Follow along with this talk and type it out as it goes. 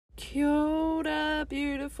Kia ora,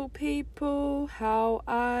 beautiful people. How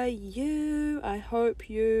are you? I hope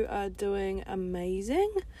you are doing amazing.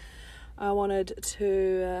 I wanted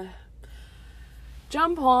to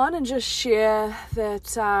jump on and just share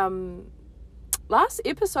that last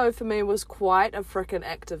episode for me was quite a frickin'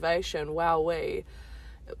 activation. Wowee.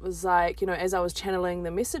 It was like, as I was channeling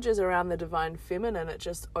the messages around the divine feminine, it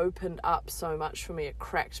just opened up so much for me. It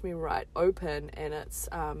cracked me right open, and it's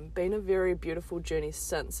been a very beautiful journey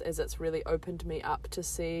since, as it's really opened me up to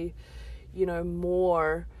see,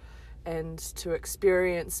 more, and to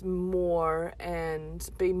experience more and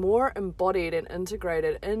be more embodied and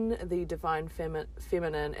integrated in the divine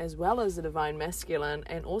feminine as well as the divine masculine,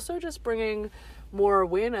 and also just bringing more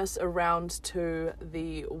awareness around to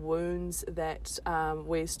the wounds that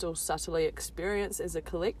we still subtly experience as a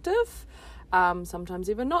collective, sometimes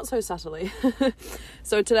even not so subtly.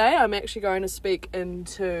 So today I'm actually going to speak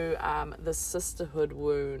into the sisterhood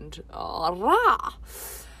wound.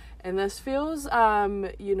 And this feels,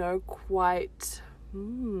 quite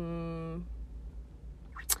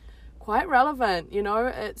relevant.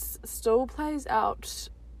 It still plays out,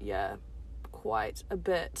 quite a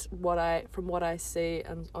bit from what I see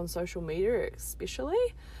on social media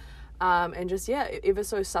especially, and just ever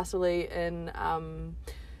so subtly in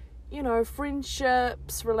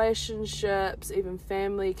friendships, relationships, even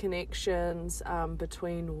family connections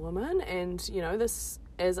between women. And this,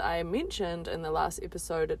 as I mentioned in the last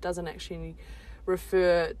episode, it doesn't actually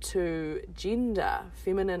refer to gender.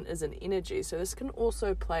 Feminine is an energy, so this can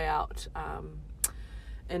also play out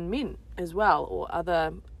in men as well, or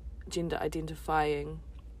other gender identifying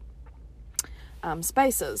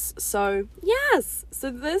spaces. So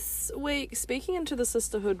this week, speaking into the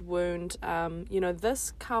sisterhood wound,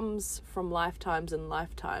 this comes from lifetimes and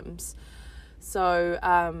lifetimes. So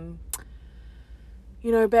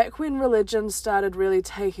back when religion started really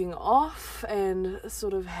taking off and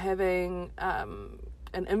sort of having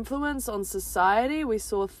an influence on society, we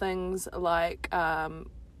saw things like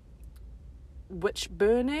witch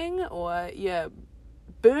burning, or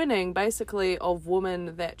burning basically of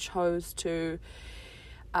women that chose to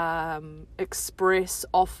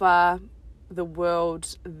offer the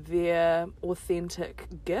world their authentic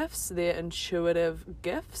gifts, their intuitive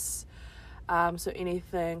gifts. So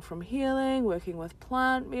anything from healing, working with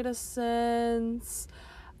plant medicines,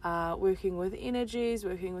 working with energies,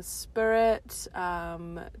 working with spirit,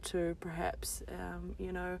 to perhaps,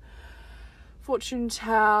 fortune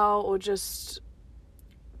tell, or just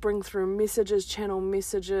bring through messages, channel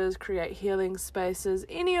messages, create healing spaces,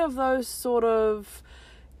 any of those sort of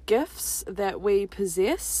gifts that we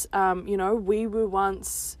possess. We were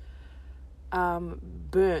once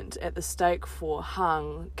burnt at the stake for,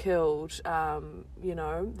 hung, killed.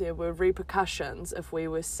 There were repercussions if we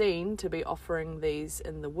were seen to be offering these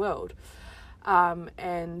in the world.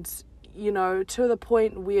 And to the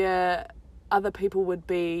point where other people would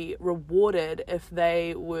be rewarded if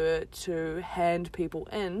they were to hand people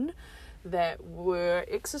in that were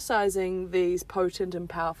exercising these potent and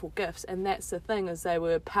powerful gifts. And that's the thing, is they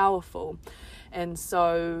were powerful. And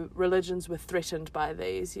so religions were threatened by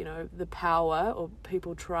these, the power, or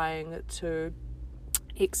people trying to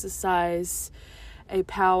exercise a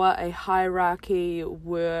power, a hierarchy,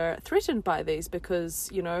 were threatened by these,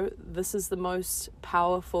 because, this is the most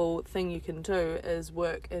powerful thing you can do, is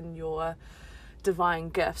work in your divine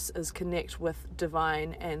gifts, is connect with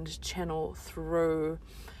divine and channel through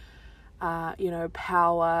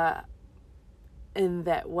power in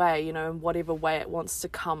that way, in whatever way it wants to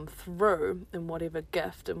come through, in whatever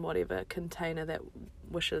gift, in whatever container that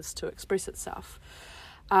wishes to express itself.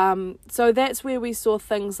 So that's where we saw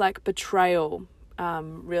things like betrayal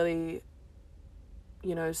really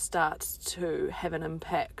start to have an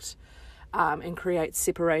impact and create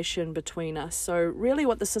separation between us. So really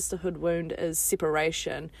what the sisterhood wound is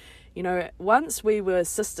separation. Once we were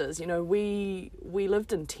sisters, we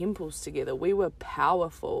lived in temples together. We were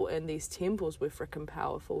powerful, and these temples were freaking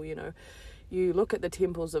powerful. You look at the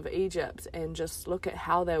temples of Egypt and just look at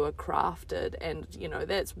how they were crafted, and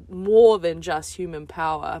that's more than just human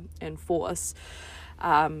power and force.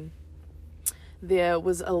 There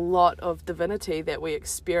was a lot of divinity that we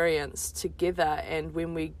experienced together, and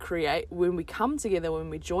when we come together, when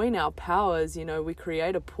we join our powers, we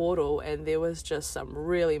create a portal, and there was just some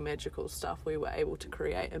really magical stuff we were able to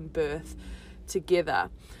create and birth together.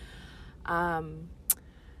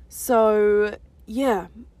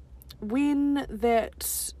 When that,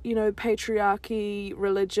 patriarchy,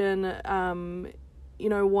 religion,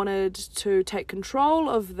 wanted to take control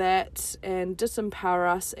of that and disempower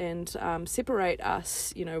us and separate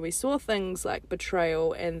us, we saw things like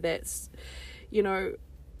betrayal, and that's,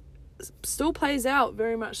 still plays out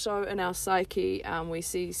very much so in our psyche. We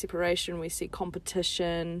see separation, we see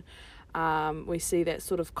competition, we see that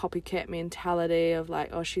sort of copycat mentality of like,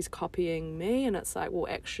 oh, she's copying me, and it's like, well,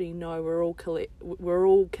 actually no, we're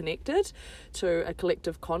all connected to a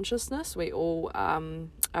collective consciousness. We all are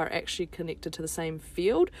actually connected to the same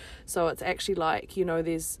field. So it's actually like,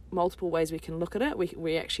 there's multiple ways we can look at it.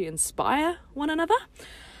 We actually inspire one another.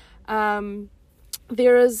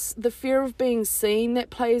 There is the fear of being seen that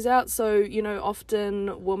plays out. So,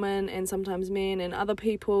 often women and sometimes men and other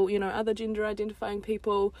people, other gender identifying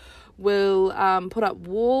people will put up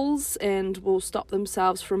walls and will stop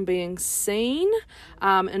themselves from being seen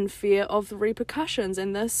in fear of the repercussions.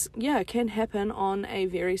 And this, can happen on a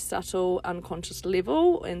very subtle, unconscious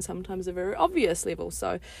level and sometimes a very obvious level.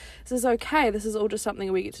 So this is okay. This is all just something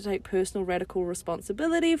we get to take personal, radical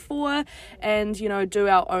responsibility for and, do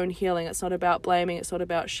our own healing. It's not about blaming. It's not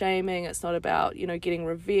about shaming. It's not about, getting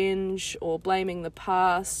revenge or blaming the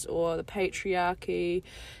past or the patriarchy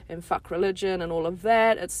and fuck religion and all of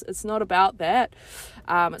that. It's not about that.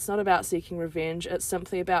 It's not about seeking revenge. It's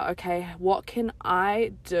simply about, okay, what can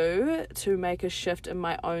I do to make a shift in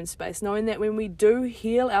my own space? Knowing that when we do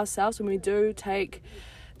heal ourselves, when we do take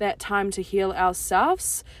that time to heal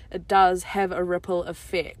ourselves, it does have a ripple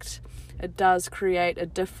effect. It does create a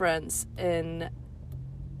difference in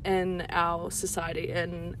our society,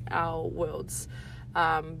 in our worlds,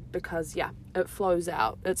 because it flows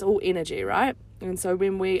out. It's all energy, right? And so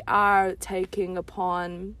when we are taking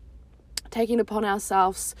upon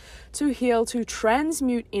ourselves to heal, to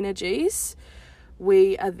transmute energies,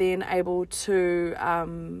 we are then able to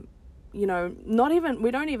we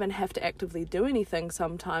don't even have to actively do anything.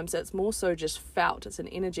 Sometimes it's more so just felt. It's an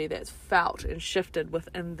energy that's felt and shifted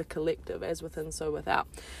within the collective, as within so without.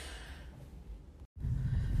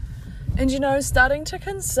 And starting to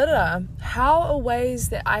consider how are ways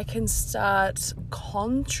that I can start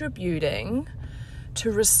contributing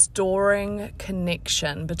to restoring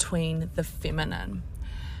connection between the feminine.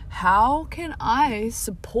 How can I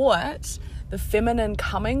support the feminine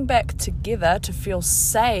coming back together to feel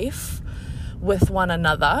safe with one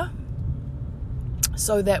another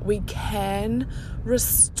so that we can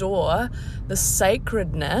restore the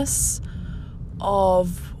sacredness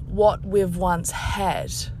of what we've once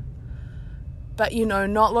had? But,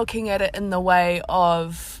 not looking at it in the way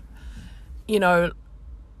of,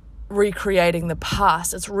 recreating the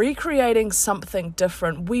past. It's recreating something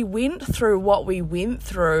different. We went through what we went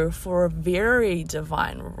through for a very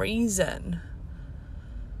divine reason.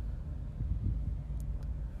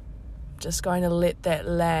 Just going to let that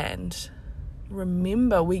land.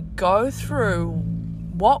 Remember, we go through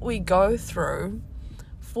what we go through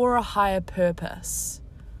for a higher purpose.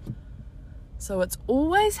 So it's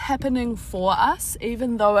always happening for us,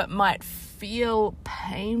 even though it might feel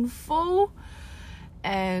painful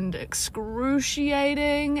and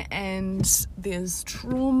excruciating and there's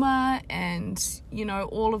trauma and,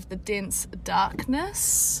 all of the dense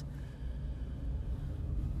darkness.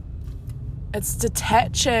 It's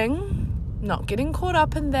detaching, not getting caught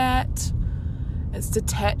up in that. It's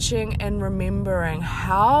detaching and remembering,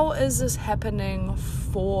 how is this happening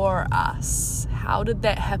for us? How did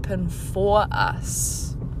that happen for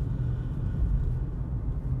us?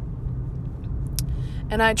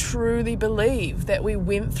 And I truly believe that we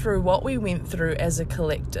went through what we went through as a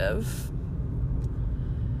collective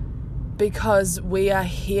because we are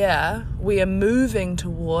here, we are moving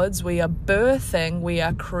towards, we are birthing, we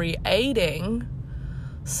are creating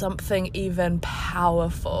something even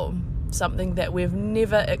powerful, something that we've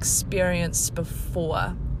never experienced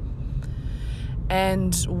before.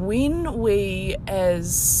 And when we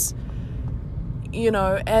as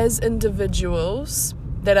individuals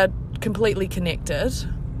that are completely connected,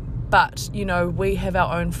 but we have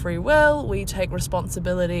our own free will, we take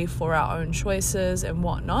responsibility for our own choices and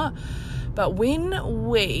whatnot, but when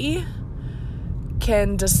we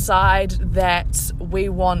can decide that we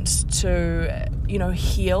want to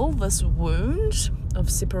heal this wound of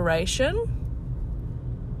separation,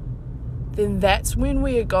 then that's when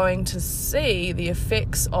we are going to see the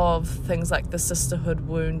effects of things like the sisterhood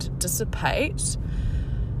wound dissipate.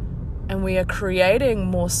 And we are creating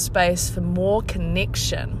more space for more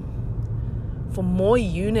connection, for more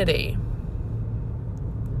unity,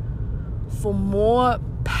 for more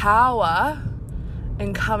power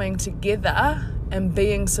in coming together and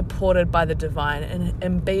being supported by the divine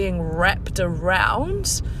and being wrapped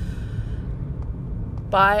around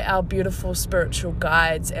by our beautiful spiritual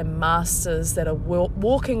guides and masters that are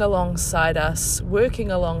walking alongside us,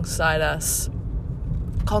 working alongside us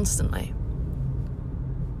constantly.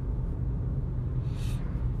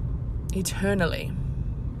 Eternally.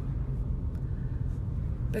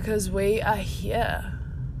 because we are here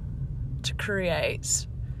to create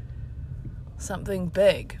something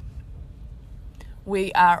big.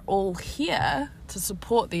 We are all here to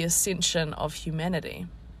support the ascension of humanity.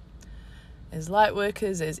 As light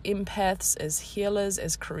workers, as empaths, as healers,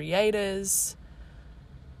 as creators,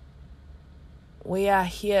 we are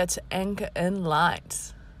here to anchor in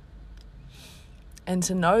light. And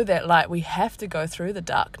to know that light, we have to go through the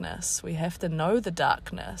darkness. We have to know the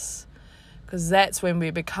darkness, because that's when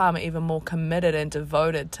we become even more committed and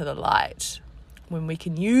devoted to the light. When we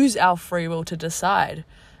can use our free will to decide,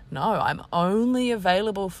 no, I'm only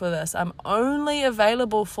available for this. I'm only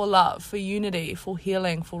available for love, for unity, for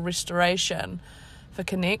healing, for restoration, for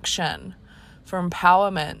connection, for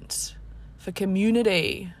empowerment, for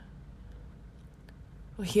community,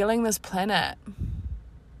 for healing this planet,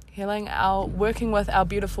 working with our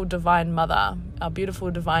beautiful divine mother, our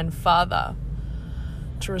beautiful divine father,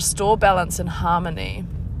 to restore balance and harmony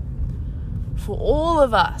for all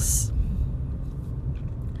of us.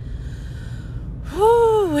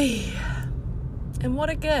 Woo-wee. And what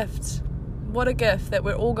a gift that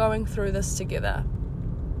we're all going through this together,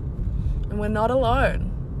 and we're not alone.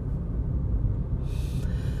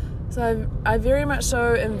 So I very much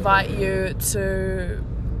so invite you to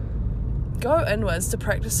go inwards, to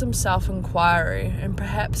practice some self-inquiry, and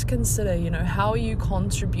perhaps consider, how are you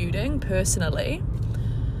contributing personally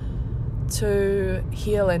to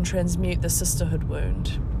heal and transmute the sisterhood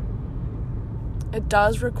wound. It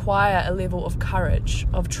does require a level of courage,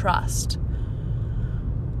 of trust,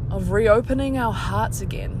 of reopening our hearts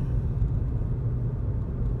again,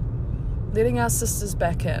 letting our sisters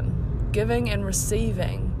back in, giving and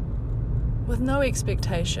receiving with no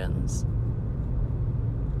expectations.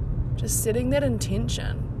 Just setting that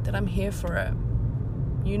intention that I'm here for it.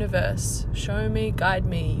 Universe, show me, guide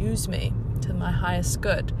me, use me to my highest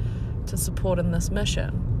good to support in this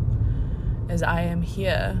mission, as I am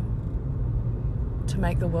here to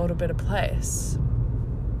make the world a better place.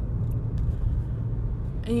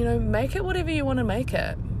 And make it whatever you want to make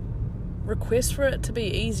it. Request for it to be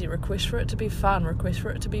easy, request for it to be fun, request for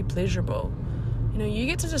it to be pleasurable. You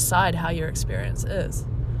get to decide how your experience is,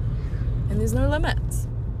 and there's no limits.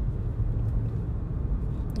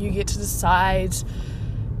 You get to decide,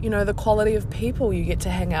 the quality of people you get to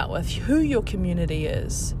hang out with, who your community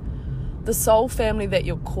is, the soul family that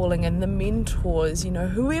you're calling in, the mentors,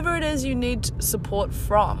 whoever it is you need support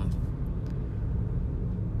from,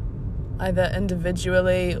 either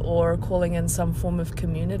individually or calling in some form of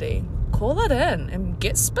community. Call it in and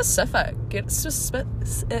get specific. Get as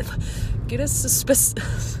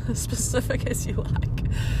specific as you like.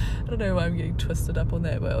 I don't know why I'm getting twisted up on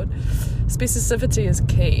that word. Specificity is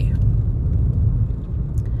key.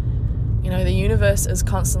 The universe is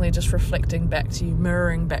constantly just reflecting back to you,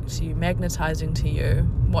 mirroring back to you, magnetizing to you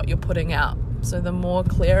what you're putting out. So the more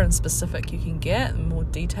clear and specific you can get, and more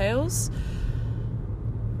details,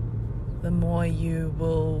 the more you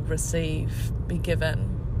will receive, be given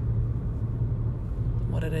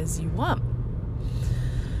what it is you want.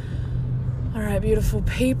 All right, beautiful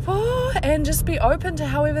people, and just be open to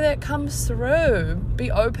however that comes through. Be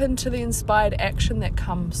open to the inspired action that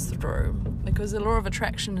comes through, because the law of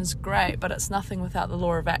attraction is great, but it's nothing without the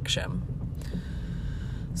law of action.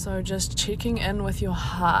 So just checking in with your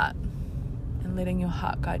heart and letting your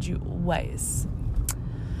heart guide you always.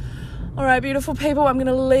 All right, beautiful people, I'm going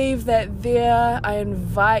to leave that there. I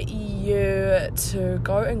invite you to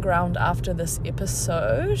go and ground after this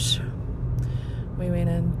episode. We went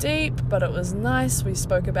in deep, but it was nice. We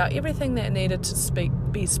spoke about everything that needed to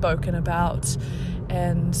be spoken about,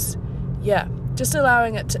 and just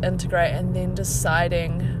allowing it to integrate, and then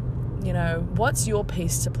deciding, what's your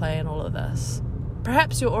piece to play in all of this.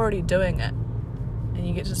 Perhaps you're already doing it, and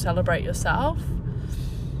you get to celebrate yourself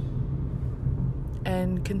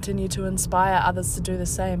and continue to inspire others to do the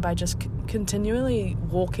same by just continually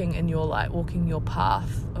walking in your light, walking your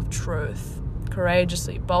path of truth,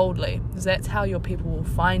 courageously, boldly, because that's how your people will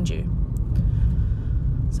find you.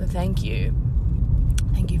 So thank you.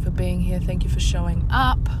 Thank you for being here. Thank you for showing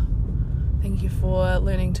up. Thank you for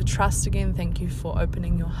learning to trust again. Thank you for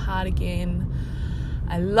opening your heart again.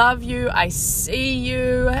 I love you. I see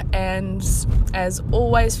you. And as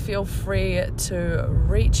always, feel free to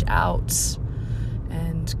reach out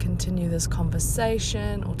and continue this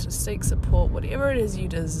conversation, or to seek support, whatever it is you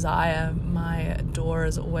desire. My door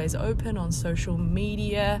is always open on social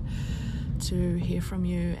media to hear from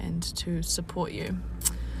you and to support you.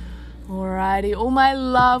 Alrighty, all my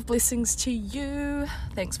love, blessings to you.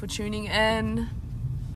 Thanks for tuning in.